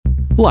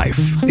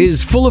Life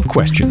is full of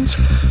questions.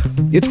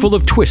 It's full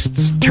of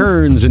twists,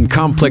 turns, and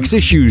complex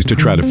issues to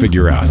try to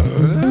figure out.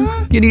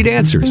 You need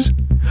answers.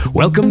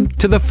 Welcome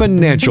to The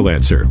Financial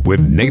Answer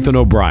with Nathan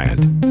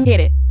O'Brien. Hit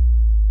it.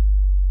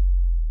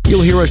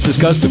 You'll hear us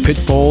discuss the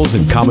pitfalls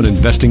and common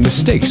investing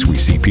mistakes we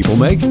see people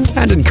make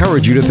and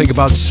encourage you to think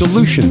about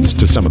solutions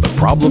to some of the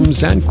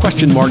problems and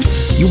question marks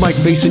you might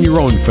face in your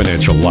own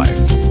financial life.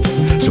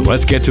 So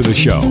let's get to the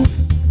show.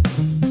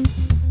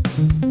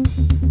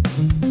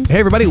 Hey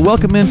everybody,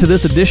 welcome into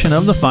this edition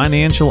of the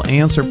Financial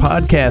Answer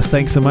Podcast.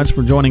 Thanks so much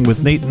for joining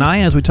with Nate and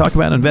I as we talk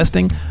about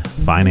investing,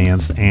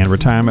 finance, and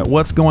retirement.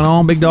 What's going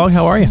on, big dog?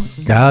 How are you?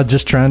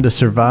 Just trying to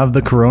survive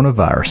the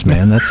coronavirus,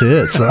 man. That's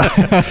it. So.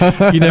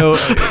 You know,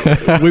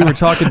 we were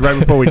talking right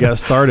before we got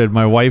started.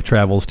 My wife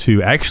travels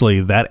to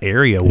actually that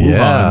area,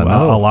 Wuhan,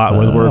 a lot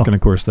with work. And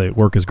of course,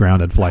 work is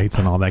grounded flights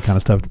and all that kind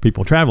of stuff to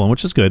people traveling,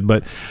 which is good.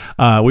 But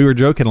we were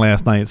joking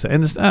last night,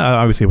 and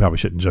obviously we probably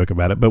shouldn't joke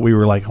about it, but we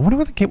were like, I wonder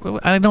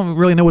what I don't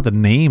really know what the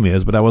name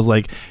is, but I was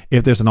like,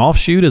 if there's an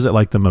offshoot, is it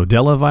like the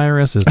Modella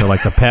virus? Is there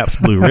like the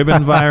Pabst Blue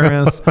Ribbon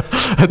virus?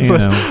 That's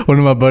what one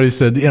of my buddies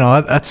said,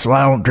 that's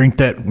why I don't drink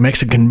that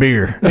Mexican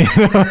beer.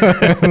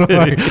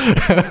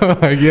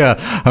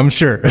 Yeah, I'm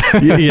sure.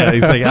 Yeah,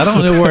 he's like, I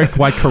don't know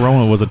why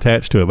Corona was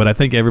attached to it, but I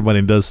think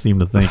everybody does seem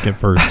to think at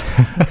first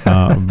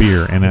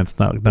beer, and that's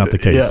not the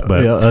case.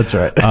 Yeah, that's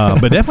right.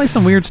 But definitely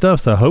some weird stuff,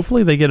 so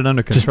hopefully they get it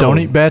under control. Just don't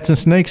eat bats and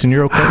snakes and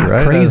you're okay,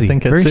 right? Crazy. I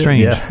think very that's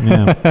strange.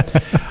 Yeah.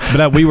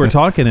 But we were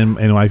talking,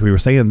 and like we were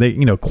saying, they,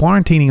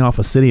 quarantining off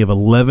a city of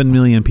 11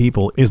 million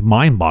people is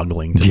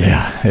mind-boggling to me.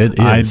 Yeah, it is.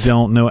 I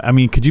don't know. I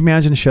mean, could you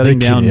imagine shutting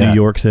down New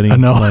York City? I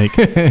know. Like,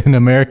 in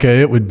America,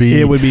 it would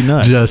be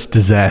nuts. Just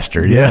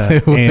disaster. Yeah.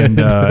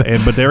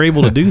 But they're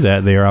able to do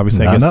that there.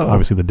 Obviously, I guess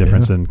obviously the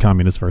difference in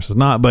communist versus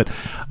not. But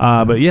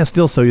yeah,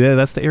 still. So yeah,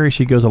 that's the area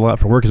she goes a lot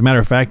for work. As a matter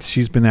of fact,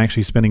 she's been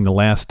actually spending the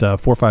last 4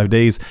 or 5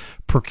 days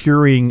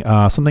procuring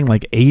something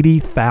like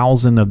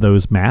 80,000 of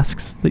those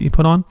masks that you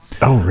put on.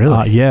 Oh,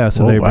 really? Yeah.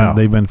 So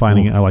they've been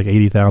finding like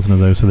 80,000 of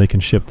those, so they can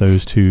ship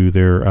those to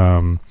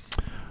their.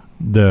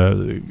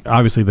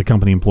 Obviously the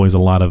company employs a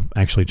lot of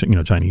actually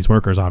Chinese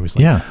workers,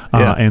 obviously. Yeah.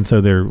 And so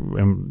they're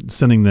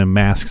sending them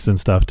masks and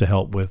stuff to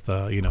help with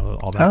all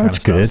that kind of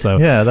stuff. Good. So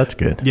yeah, that's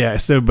good. Yeah.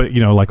 So, but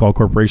like all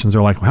corporations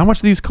are like, well, how much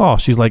do these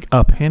cost? She's like,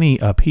 a penny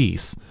a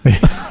piece.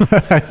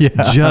 Yeah.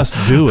 Just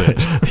do it.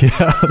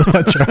 Yeah,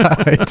 that's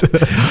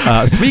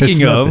right.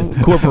 Speaking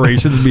of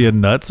corporations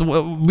being nuts,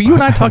 you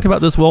and I talked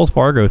about this Wells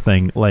Fargo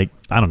thing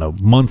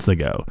months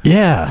ago.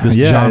 Yeah. This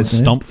John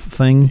Stumpf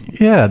thing.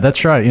 Yeah,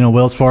 that's right.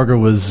 Wells Fargo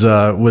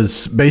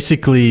was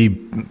basically,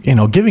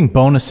 giving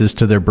bonuses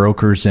to their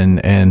brokers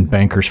and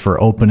bankers for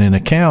opening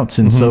accounts.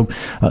 And so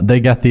they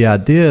got the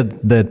idea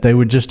that they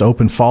would just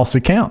open false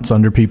accounts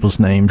under people's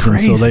names.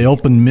 Crazy. And so they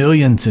opened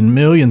millions and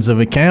millions of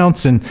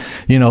accounts, and,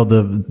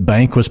 the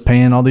bank was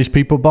paying all these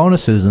people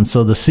bonuses. And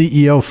so the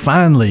CEO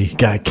finally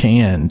got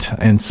canned.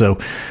 And so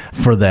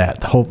for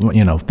that,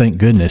 thank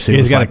goodness.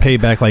 He's got to pay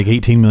back like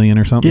 $18 million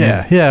or something.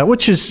 Yeah,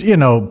 which is,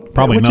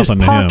 probably nothing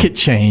to him. Pocket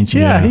change.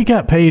 Yeah, he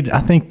got paid, I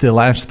think the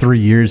last 3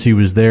 years he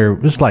was there,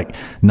 it was like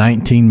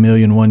 $19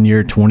 million one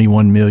year,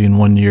 $21 million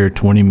one year,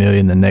 $20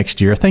 million the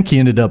next year. I think he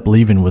ended up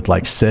leaving with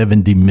like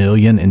 $70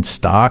 million in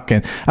stock.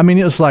 And I mean,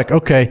 it was like,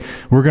 okay,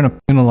 we're going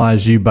to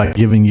penalize you by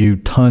giving you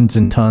tons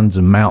and tons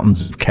of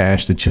mountains of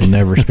cash that you'll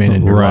never spend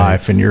in your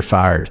life, and you're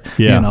fired.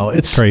 Yeah,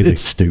 it's crazy.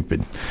 It's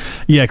stupid.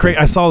 Yeah,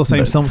 I saw the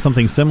same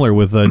something similar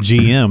with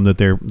GM, that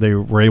they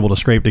were able to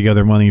scrape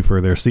together money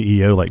for their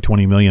CEO, like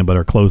 $20 million, but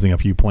are closing a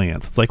few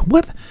plants. It's like,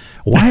 what?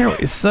 Why are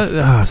it's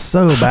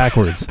so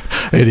backwards?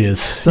 It is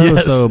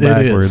so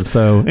backwards.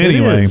 So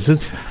anyway,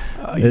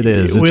 it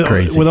is. It's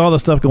crazy with all the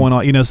stuff going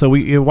on. So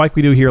we, like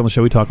we do here on the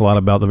show, we talk a lot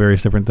about the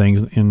various different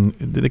things, and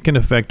it can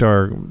affect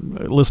our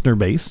listener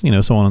base.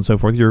 So on and so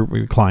forth.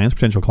 Your clients,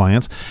 potential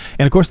clients,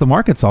 and of course the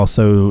market's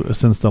also,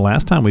 since the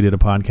last time we did a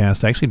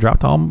podcast, actually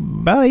dropped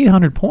about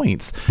 800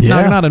 points.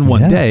 Yeah, not in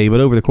one day, but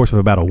over the course of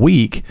about a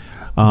week.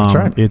 That's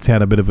right. It's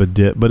had a bit of a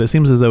dip, but it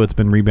seems as though it's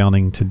been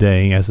rebounding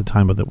today as the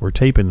time that we're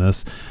taping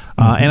this.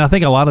 And I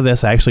think a lot of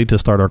this, actually, to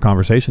start our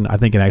conversation, I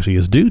think it actually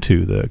is due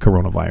to the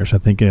coronavirus. I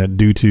think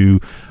due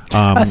to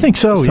I think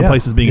so. Some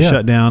places being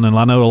shut down, and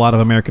I know a lot of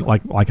American,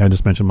 like I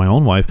just mentioned, my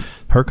own wife,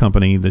 her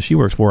company that she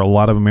works for, a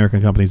lot of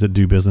American companies that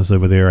do business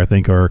over there, I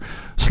think, are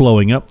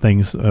slowing up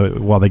things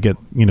while they get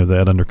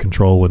that under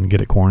control and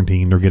get it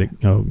quarantined or get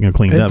it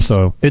cleaned up.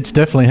 So it's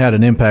definitely had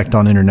an impact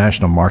on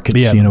international markets.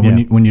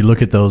 When you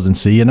look at those and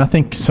see, and I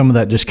think some of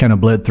that just kind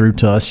of bled through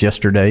to us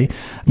yesterday.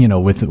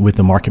 With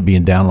the market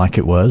being down like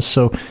it was.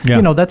 So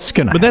that's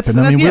going to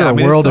happen. We're a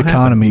world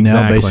economy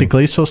now,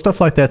 basically. So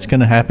stuff like that's going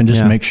to happen.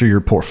 Just make sure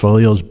your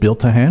portfolio is built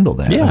to handle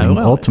that. Yeah,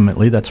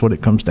 ultimately, that's what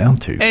it comes down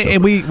to.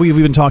 And we've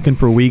been talking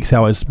for weeks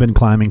how it's been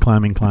climbing,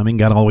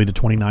 got all the way to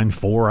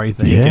 29.4, I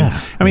think.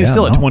 Yeah. And, it's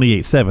still at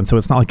 28.7, so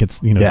it's not like it's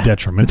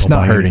detrimental. It's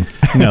not hurting.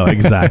 No,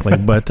 exactly.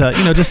 But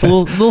just a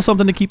little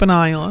something to keep an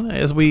eye on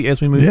as we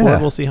move forward.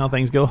 We'll see how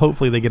things go.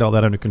 Hopefully, they get all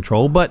that under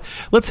control. But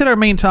let's hit our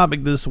main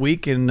topic this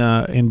week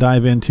and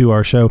dive into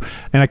our show.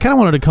 And I kind of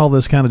wanted to call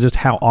this kind of just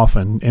how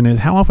often, and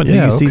how often do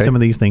you see some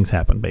of these things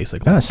happen,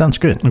 basically? That sounds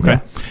good. Okay.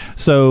 Yeah.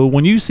 So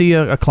when you see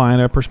a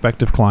client, a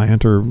prospective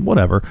client, or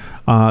whatever,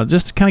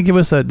 just kind of give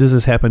us does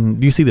this happen?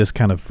 Do you see this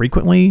kind of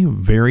frequently,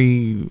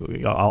 very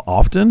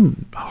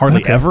often,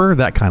 hardly ever,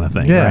 that kind of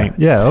thing, right?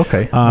 Yeah,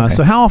 okay.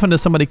 So how often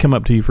does somebody come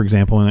up to you, for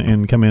example,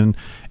 and come in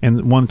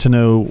and want to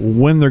know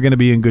when they're going to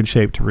be in good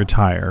shape to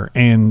retire?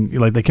 And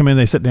like they come in,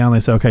 they sit down, they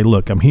say, okay,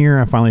 look, I'm here.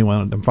 I'm finally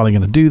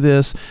going to do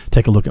this.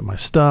 Take a look at my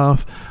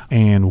stuff.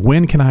 And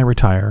when can I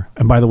retire?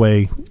 And by the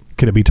way,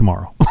 could it be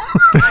tomorrow?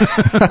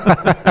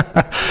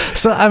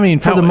 So, I mean,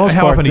 for the most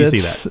part, how often do you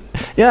see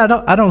that?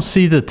 Yeah, I don't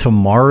see the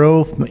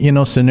tomorrow,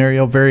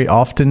 scenario very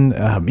often,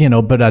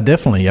 but I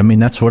definitely, I mean,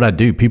 that's what I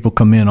do. People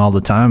come in all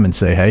the time and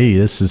say, hey,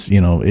 this is,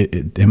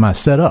 am I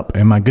set up?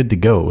 Am I good to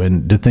go?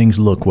 And do things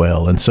look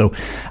well? And so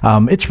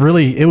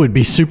it would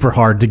be super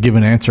hard to give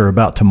an answer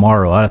about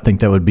tomorrow. I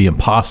think that would be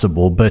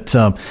impossible. But,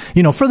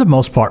 for the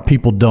most part,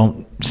 people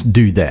don't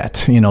do that,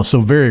 so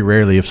very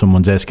rarely if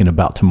someone's asking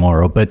about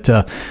tomorrow, but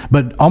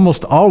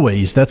almost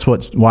always that's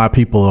why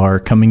people are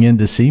coming in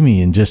to see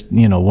me and just,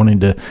 wanting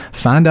to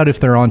find out if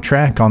they're on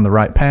track, on the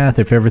right path,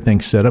 if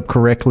everything's set up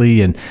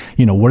correctly, and,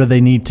 what do they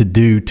need to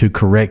do to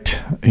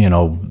correct,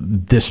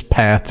 this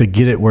path to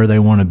get it where they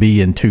want to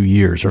be in 2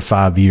 years or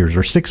 5 years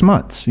or 6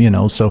 months,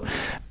 so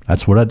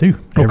that's what I do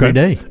every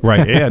day.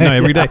 Right. Yeah. No,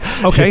 every day.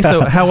 Okay.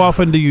 So how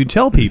often do you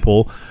tell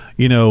people,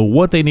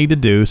 what they need to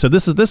do? So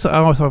this I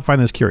also find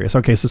this curious.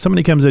 Okay, so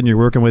somebody comes in, you're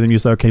working with them, you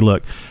say, okay,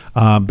 look,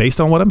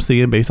 based on what I'm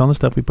seeing, based on the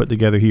stuff we put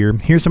together here,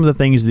 here's some of the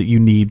things that you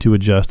need to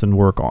adjust and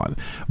work on.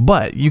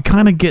 But you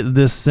kind of get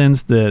this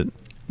sense that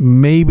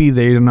maybe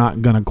they're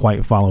not going to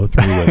quite follow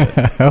through with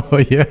it. Oh,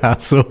 yeah.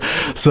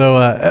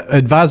 So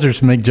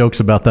advisors make jokes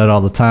about that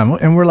all the time.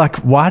 And we're like,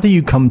 why do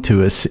you come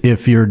to us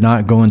if you're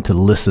not going to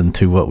listen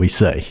to what we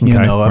say?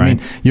 I mean,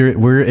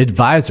 we're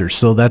advisors.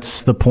 So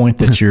that's the point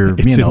that you're,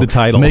 it's in the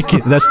title.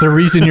 That's the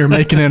reason you're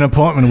making an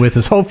appointment with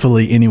us,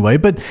 hopefully, anyway.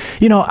 But,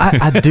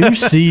 I do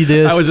see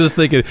this. I was just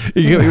thinking,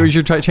 you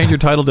should change your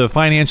title to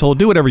financial,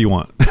 do whatever you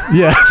want.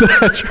 Yeah,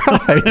 that's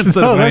right.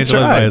 Instead of financial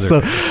advisor.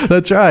 So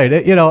that's right.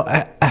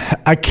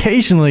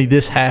 Occasionally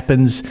this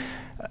happens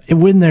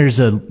when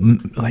there's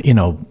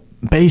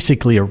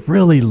basically a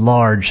really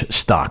large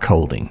stock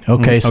holding.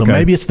 Okay. So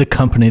maybe it's the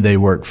company they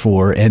work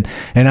for. And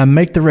I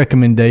make the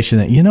recommendation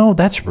that,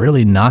 that's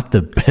really not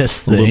the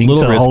best thing to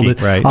risky, hold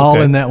it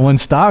all in that one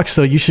stock.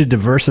 So you should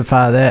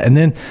diversify that. And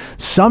then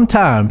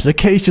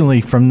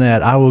occasionally from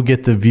that, I will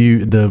get the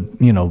view,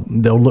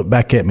 they'll look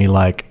back at me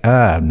like,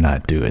 I'm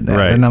not doing that.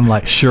 Right. And I'm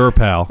like, sure,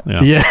 pal.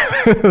 Yeah,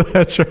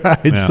 that's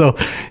right. Yeah. So,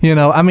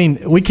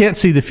 we can't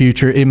see the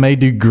future. It may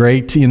do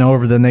great,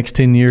 over the next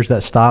 10 years,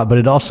 that stock, but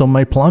it also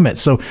may plummet.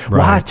 So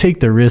why take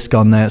the risk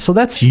on that? So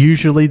that's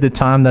usually the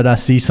time that I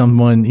see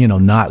someone,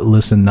 not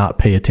listen, not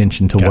pay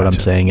attention to what I'm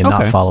saying and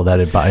not follow that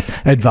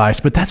advice.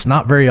 But that's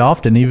not very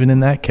often, even in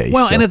that case.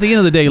 Well, and at the end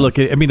of the day, look,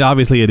 I mean,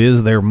 obviously it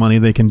is their money.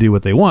 They can do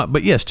what they want.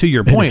 But yes, to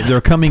your point, they're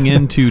coming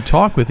in to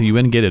talk with you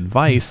and get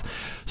advice.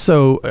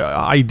 So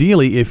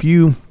ideally,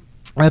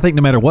 I think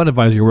no matter what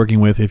advisor you're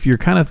working with, if you're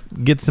kind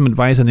of get some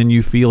advice and then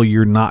you feel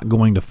you're not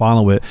going to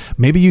follow it,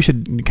 maybe you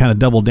should kind of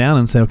double down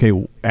and say, okay,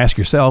 ask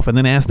yourself and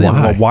then ask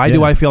them, why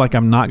do I feel like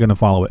I'm not going to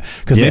follow it?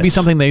 Because maybe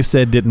something they've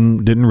said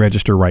didn't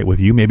register right with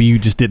you. Maybe you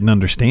just didn't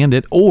understand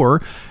it,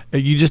 or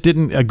you just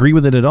didn't agree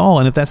with it at all.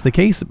 And if that's the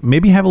case,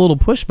 maybe have a little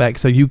pushback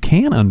so you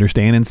can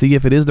understand and see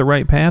if it is the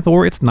right path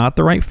or it's not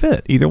the right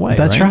fit. Either way.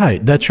 That's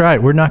right. That's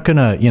right. We're not going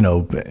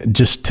to,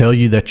 just tell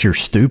you that you're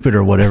stupid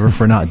or whatever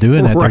for not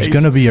doing that. There's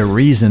going to be a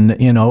reason,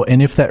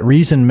 and if that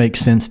reason makes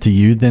sense to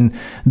you, then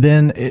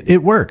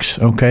it works.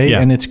 Okay. Yeah.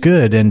 And it's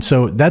good. And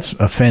so that's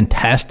a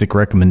fantastic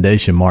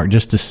recommendation, Mark,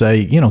 just to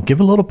say,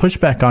 give a little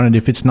pushback on it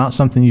if it's not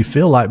something you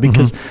feel like,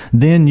 because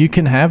then you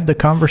can have the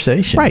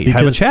conversation. Right.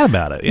 Have a chat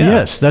about it. Yeah.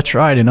 Yes, that's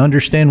right. And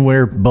understand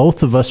where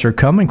both of us are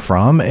coming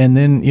from, and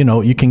then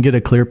you can get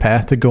a clear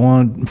path to go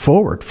on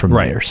forward from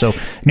there. So,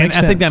 and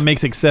I think that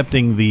makes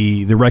accepting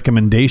the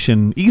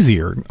recommendation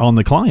easier on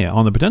the client,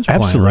 on the potential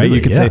client, right?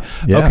 You can say,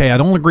 okay, I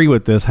don't agree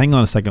with this. Hang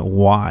on a second,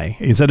 why?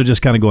 Instead of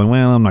just kind of going,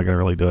 well, I'm not going to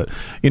really do it.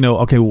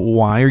 Okay,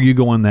 why are you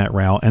going that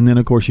route? And then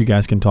of course you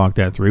guys can talk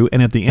that through.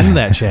 And at the end of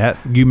that chat,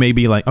 you may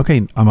be like,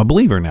 okay, I'm a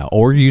believer now,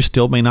 or you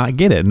still may not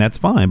get it, and that's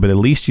fine. But at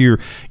least you're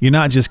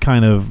not just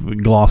kind of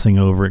glossing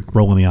over it,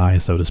 rolling the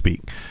eyes, so to speak.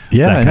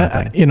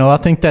 Yeah, and I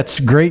think that's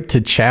great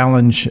to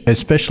challenge,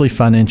 especially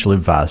financial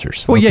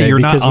advisors. Well, you're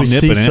not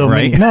omnipotent,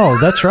 right? No,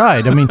 that's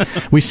right. I mean,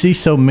 we see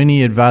so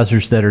many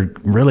advisors that are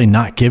really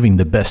not giving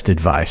the best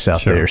advice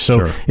out there.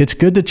 So it's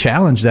good to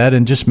challenge that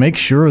and just make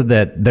sure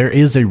that there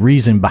is a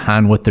reason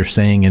behind what they're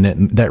saying,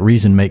 and that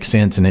reason makes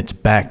sense, and it's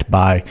backed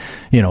by,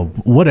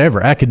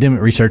 whatever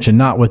academic research, and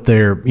not what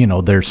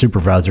their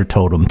supervisor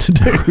told them to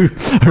do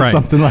or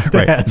something like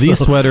that. Right. These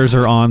sweaters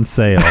are on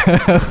sale.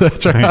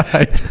 That's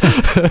right.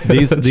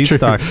 These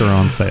stocks are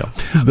on sale.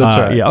 That's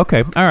right. Yeah.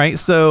 Okay. All right.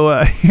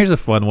 So here's a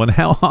fun one.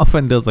 How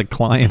often does a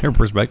client or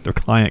prospective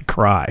client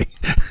cry?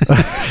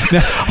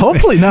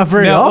 Hopefully not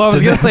very often. Well, I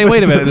was going to say,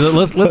 wait a minute.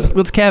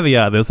 Let's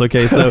caveat this.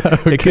 Okay. So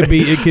okay.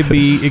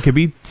 It could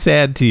be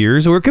sad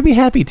tears, or it could be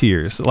happy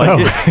tears.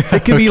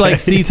 It could be like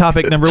C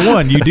topic number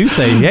 1. You do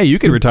say, yeah, you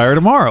can retire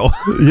tomorrow.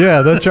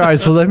 Yeah, that's right.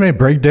 So they may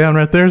break down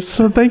right there.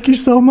 So thank you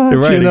so much.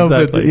 Right.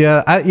 Exactly. But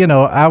yeah,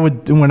 I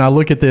would, when I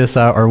look at this,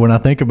 or when I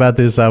think about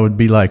this, I would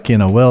be like,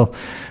 well,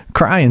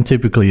 crying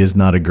typically is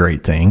not a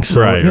great thing.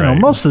 So,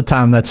 most of the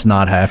time that's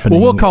not happening.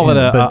 Well, we'll call it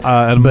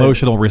an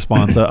emotional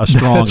response, a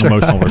strong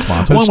emotional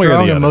response. One way or the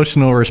other. A strong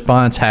emotional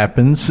response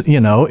happens.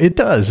 It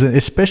does,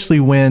 especially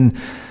when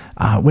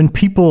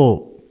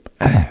people,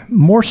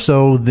 more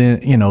so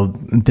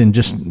than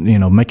just,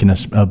 making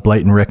a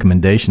blatant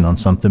recommendation on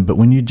something, but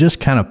when you just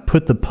kind of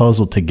put the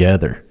puzzle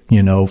together,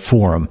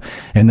 for them,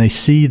 and they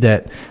see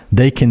that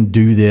they can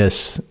do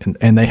this,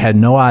 and they had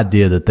no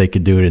idea that they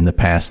could do it in the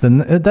past, then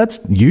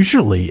that's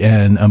usually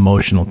an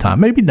emotional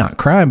time. Maybe not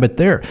crying, but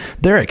they're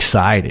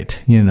excited,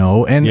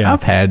 and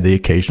I've had the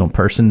occasional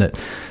person that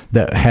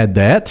had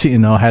that,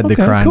 had the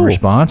crying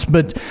response,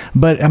 but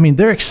I mean,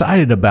 they're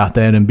excited about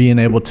that and being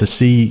able to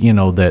see,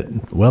 that,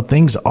 well,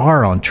 things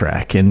are on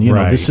track, and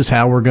this is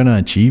how we're going to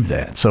achieve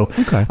that. So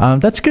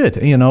that's good.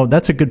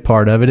 That's a good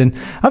part of it. And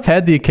I've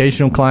had the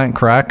occasional client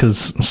cry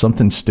because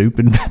something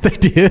stupid that they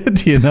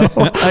did,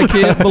 I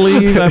can't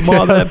believe I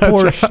bought that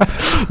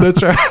Porsche.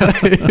 That's right.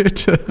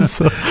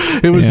 So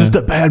it was just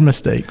a bad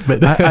mistake.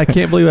 But I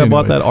can't believe I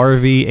bought that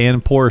RV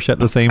and Porsche at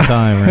the same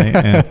time, right?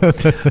 And,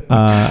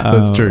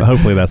 that's true.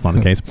 Hopefully that's not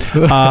the case.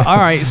 All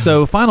right,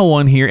 so final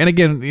one here. And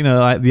again,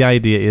 the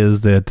idea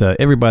is that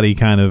everybody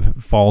kind of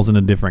falls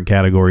into different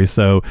categories.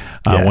 So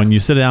when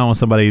you sit down with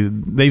somebody,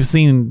 they've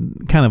seen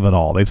kind of it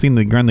all. They've seen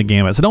the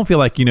gamut. So don't feel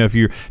like, if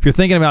you're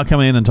thinking about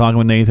coming in and talking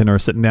with Nathan, or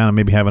sitting down and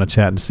maybe having a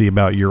chat and see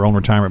about your own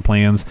retirement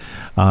plans,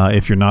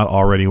 if you're not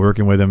already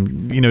working with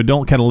him,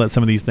 don't kind of let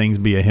some of these things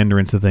be a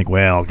hindrance to think,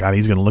 well, God,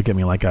 he's going to look at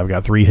me like I've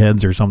got 3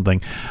 heads or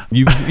something.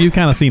 You've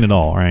kind of seen it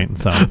all, right?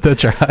 So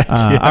that's right.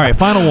 All right,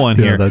 final one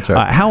here. That's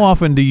right. How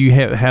often do you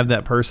have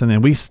that person,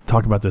 and we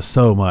talk about this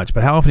so much,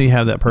 but how often do you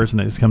have that person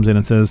that just comes in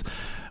and says,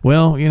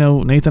 well,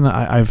 Nathan,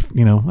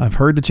 I've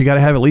heard that you got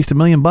to have at least $1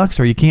 million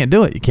or you can't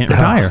do it. You can't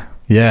retire.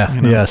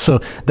 Yeah. So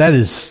that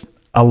is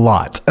a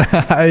lot.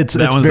 It's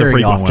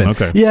very often.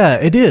 Okay. Yeah,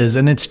 it is.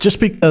 And it's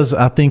just because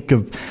I think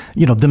of,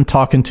 them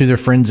talking to their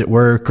friends at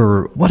work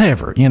or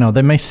whatever,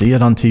 they may see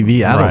it on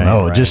TV. I don't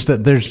know. Right. Just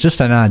that there's just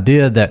an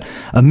idea that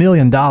 $1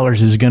 million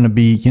is going to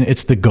be,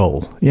 it's the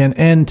goal.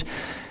 And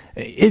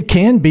it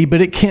can be,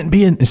 but it can't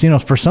be,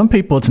 for some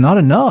people, it's not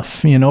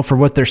enough, for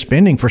what they're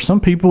spending. For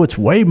some people, it's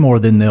way more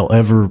than they'll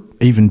ever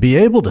even be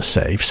able to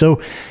save. So,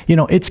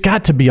 it's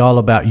got to be all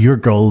about your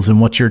goals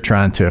and what you're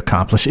trying to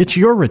accomplish. It's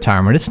your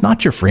retirement. It's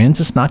not your friends.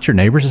 It's not your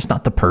neighbors. It's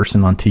not the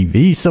person on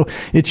TV. So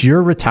it's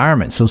your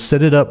retirement. So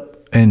set it up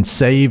and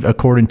save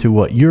according to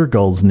what your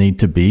goals need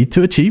to be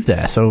to achieve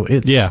that. So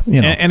it's,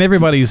 and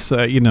everybody's,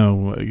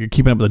 you're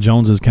keeping up with the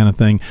Joneses kind of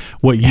thing.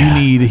 What you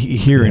need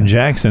here in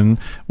Jackson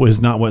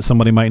was not what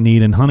somebody might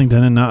need in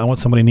Huntington, and not what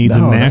somebody needs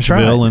in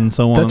Nashville, and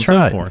so on and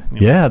so forth.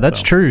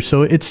 That's true.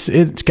 So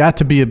it's got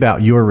to be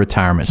about your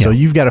retirement. So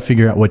you've got to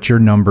figure out what your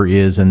number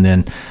is, and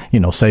then,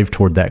 save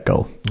toward that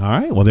goal. All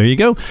right. Well, there you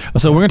go.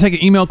 So we're going to take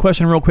an email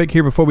question real quick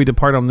here before we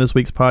depart on this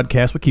week's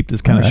podcast. We'll keep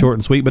this kind of short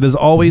and sweet, but as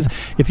always,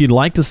 if you'd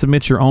like to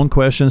submit your own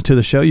questions to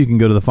the show, you can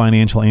go to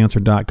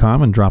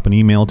thefinancialanswer.com and drop an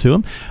email to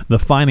them.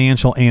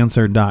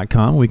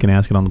 Thefinancialanswer.com. We can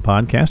ask it on the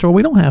podcast, or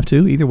we don't have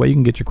to. Either way, you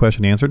can get your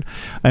question answered.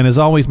 And as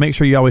always, make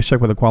sure you always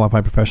check with a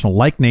qualified professional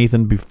like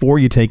Nathan before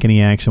you take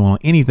any action on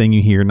anything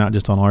you hear, not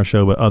just on our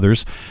show, but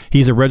others.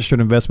 He's a registered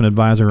investment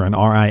advisor, an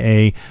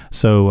RIA,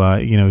 so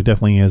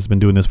definitely has been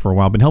doing this for a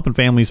while. Been helping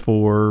families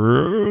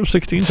for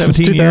 16, 17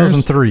 Since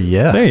 2003,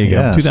 years. There you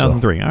go,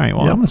 2003. So, all right,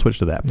 well, I'm going to switch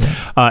to that.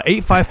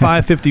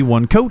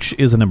 855-51-COACH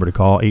is the number to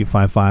call,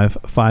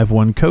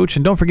 855-51-COACH.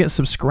 And don't forget,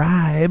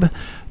 subscribe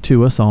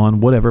to us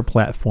on whatever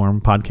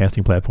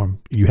podcasting platform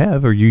you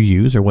have or you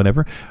use or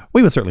whatever.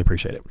 We would certainly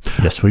appreciate it.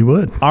 Yes, we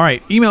would. All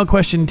right, email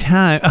question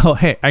time. Oh,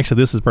 hey, actually,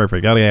 this is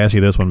perfect. I got to ask you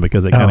this one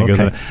because it kind of goes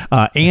in.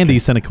 Andy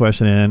sent a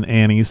question in,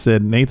 and he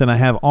said, Nathan, I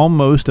have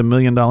almost $1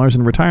 million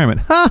in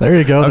retirement. There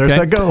you go. There's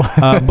that goal.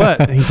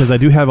 But he says, I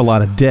do have a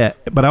lot of debt,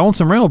 but I own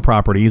some rental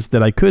properties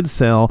that I could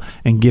sell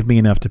and give me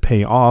enough to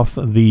pay off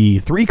the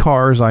 3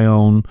 cars I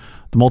own,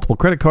 the multiple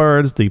credit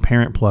cards, the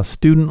parent plus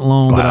student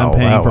loan that I'm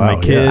paying for my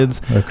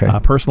kids,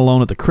 personal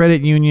loan at the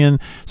credit union.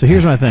 So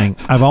here's my thing.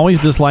 I've always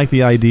disliked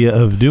the idea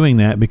of doing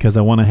that because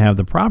I want to have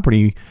the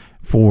property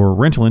for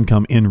rental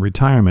income in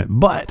retirement.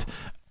 But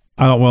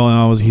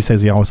he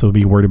says he also would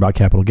be worried about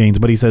capital gains.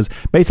 But he says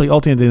basically,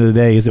 ultimately, at the end of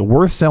the day, is it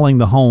worth selling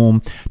the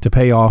home to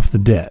pay off the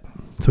debt?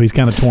 So he's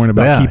kind of torn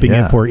about keeping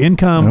it for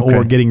income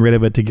or getting rid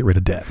of it to get rid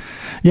of debt.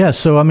 Yeah,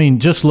 so I mean,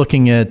 just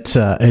looking at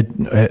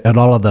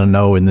all of the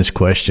no in this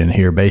question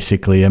here,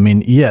 basically, I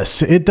mean,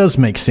 yes, it does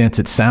make sense.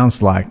 It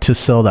sounds like to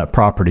sell that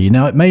property.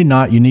 Now, it may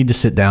not. You need to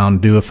sit down,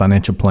 do a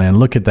financial plan,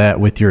 look at that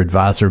with your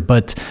advisor,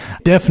 but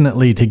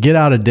definitely to get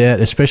out of debt,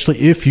 especially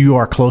if you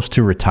are close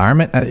to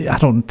retirement. I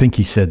don't think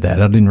he said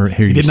that. I didn't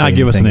hear you. He did not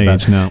give us an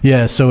age. No.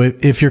 Yeah, so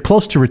if you're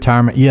close to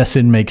retirement, yes,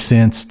 it makes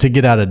sense to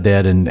get out of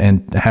debt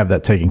and have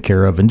that taken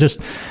care of, and just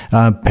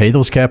pay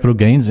those capital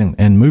gains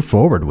and move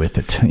forward with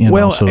it.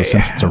 So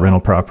since it's a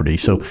rental property.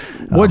 So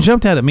what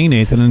jumped out at me,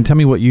 Nathan, and tell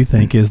me what you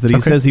think, is that he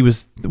says he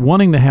was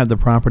wanting to have the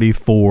property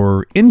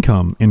for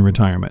income in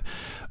retirement.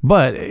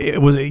 But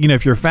it was,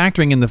 if you're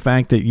factoring in the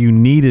fact that you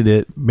needed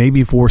it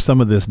maybe for some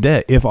of this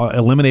debt, if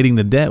eliminating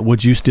the debt,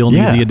 would you still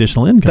need the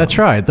additional income? That's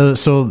right.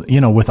 So,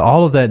 with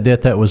all of that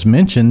debt that was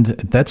mentioned,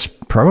 that's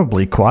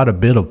probably quite a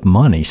bit of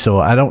money. So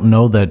I don't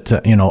know that,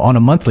 on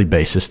a monthly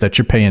basis that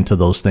you're paying to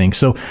those things.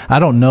 So I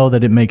don't know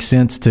that it makes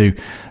sense to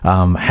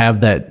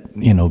have that,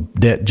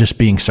 debt just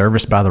being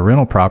serviced by the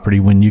rental property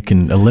when you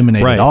can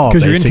eliminate it all.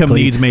 Because your income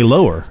needs may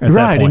lower at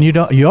that point.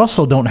 And you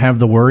also don't have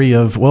the worry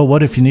of, well,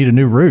 what if you need a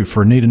new roof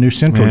or need a new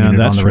central unit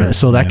on the rent?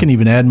 So that can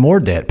even add more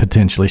debt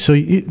potentially. So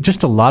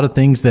just a lot of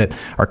things that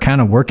are kind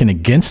of working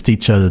against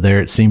each other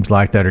there, it seems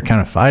like, that are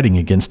kind of fighting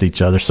against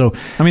each other. So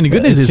I mean, the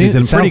good news is he's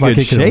in pretty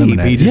good shape.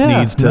 He just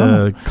needs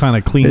to kind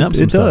of clean up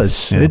some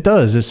stuff. It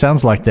does. It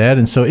sounds like that.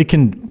 And so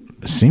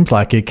seems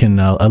like it can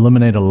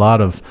eliminate a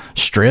lot of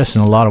stress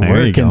and a lot of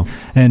work.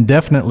 And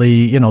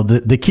definitely,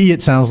 the key,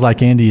 it sounds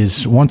like, Andy,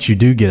 is once you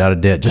do get out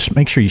of debt, just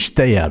make sure you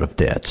stay out of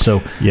debt. So,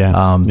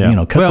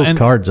 cut those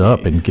cards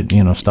up and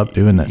stop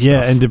doing that stuff.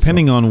 Yeah, and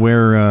depending on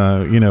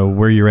where,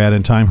 where you're at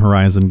in time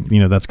horizon,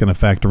 that's going to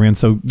factor in.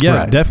 So,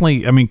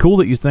 definitely, I mean, cool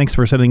that thanks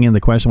for sending in the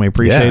question. We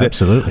appreciate it.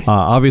 Absolutely.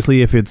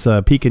 Obviously, if it's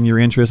piquing your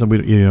interest,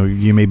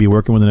 and you may be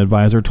working with an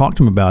advisor, talk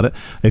to him about it.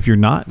 If you're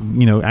not,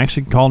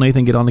 actually call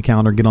Nathan, get on the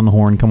calendar, get on the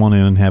horn, come on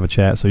in and have a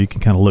chat so you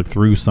can kind of look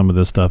through some of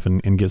this stuff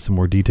and get some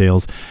more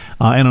details.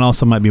 And it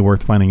also might be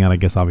worth finding out, I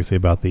guess, obviously,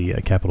 about the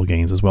capital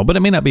gains as well. But it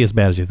may not be as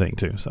bad as you think,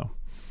 too. So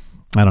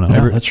I don't know.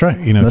 Yeah, that's right.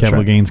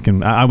 Capital gains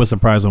can. I was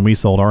surprised when we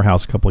sold our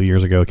house a couple of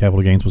years ago.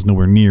 Capital gains was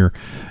nowhere near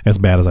as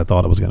bad as I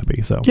thought it was going to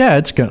be. So yeah,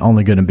 it's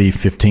only going to be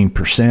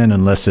 15%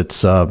 unless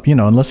it's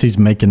unless he's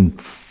making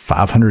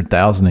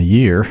 $500,000 a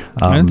year,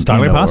 it's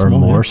entirely possible, or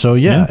more. So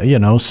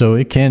so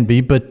it can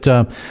be, but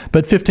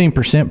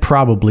 15%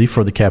 probably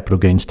for the capital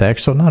gains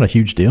tax. So not a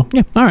huge deal.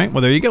 Yeah. All right.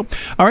 Well, there you go.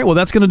 All right. Well,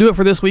 that's going to do it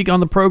for this week on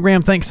the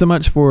program. Thanks so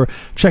much for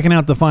checking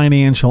out the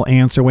Financial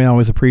Answer. We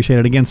always appreciate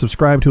it. Again,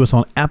 subscribe to us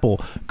on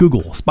Apple,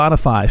 Google,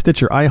 Spotify,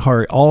 Stitcher,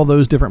 iHeart, all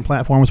those different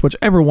platforms,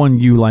 whichever one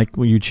you like,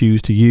 what you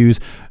choose to use.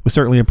 We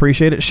certainly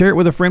appreciate it. Share it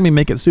with a friend. We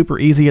make it super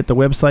easy at the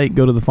website.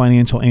 Go to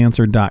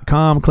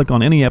thefinancialanswer.com. Click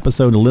on any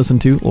episode to listen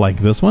to, like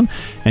this one,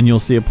 and you'll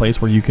see a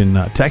place where you can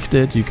text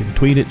it, you can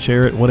tweet it,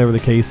 share it, whatever the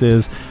case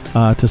is,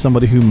 to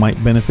somebody who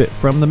might benefit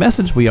from the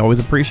message. We always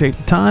appreciate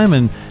the time,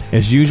 and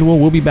as usual,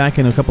 we'll be back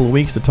in a couple of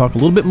weeks to talk a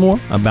little bit more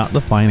about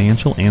the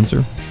Financial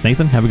Answer.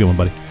 Nathan, have a good one,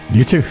 buddy.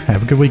 You too.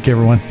 Have a good week,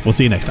 everyone. We'll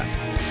see you next time.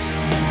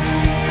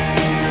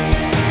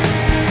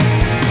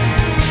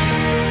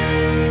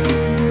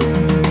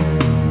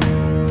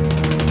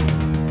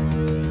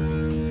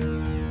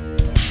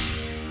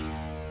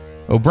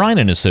 O'Brien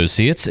 &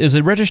 Associates is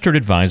a registered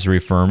advisory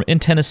firm in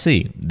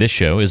Tennessee. This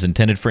show is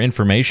intended for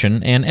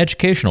information and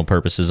educational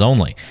purposes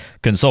only.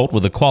 Consult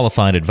with a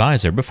qualified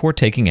advisor before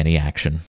taking any action.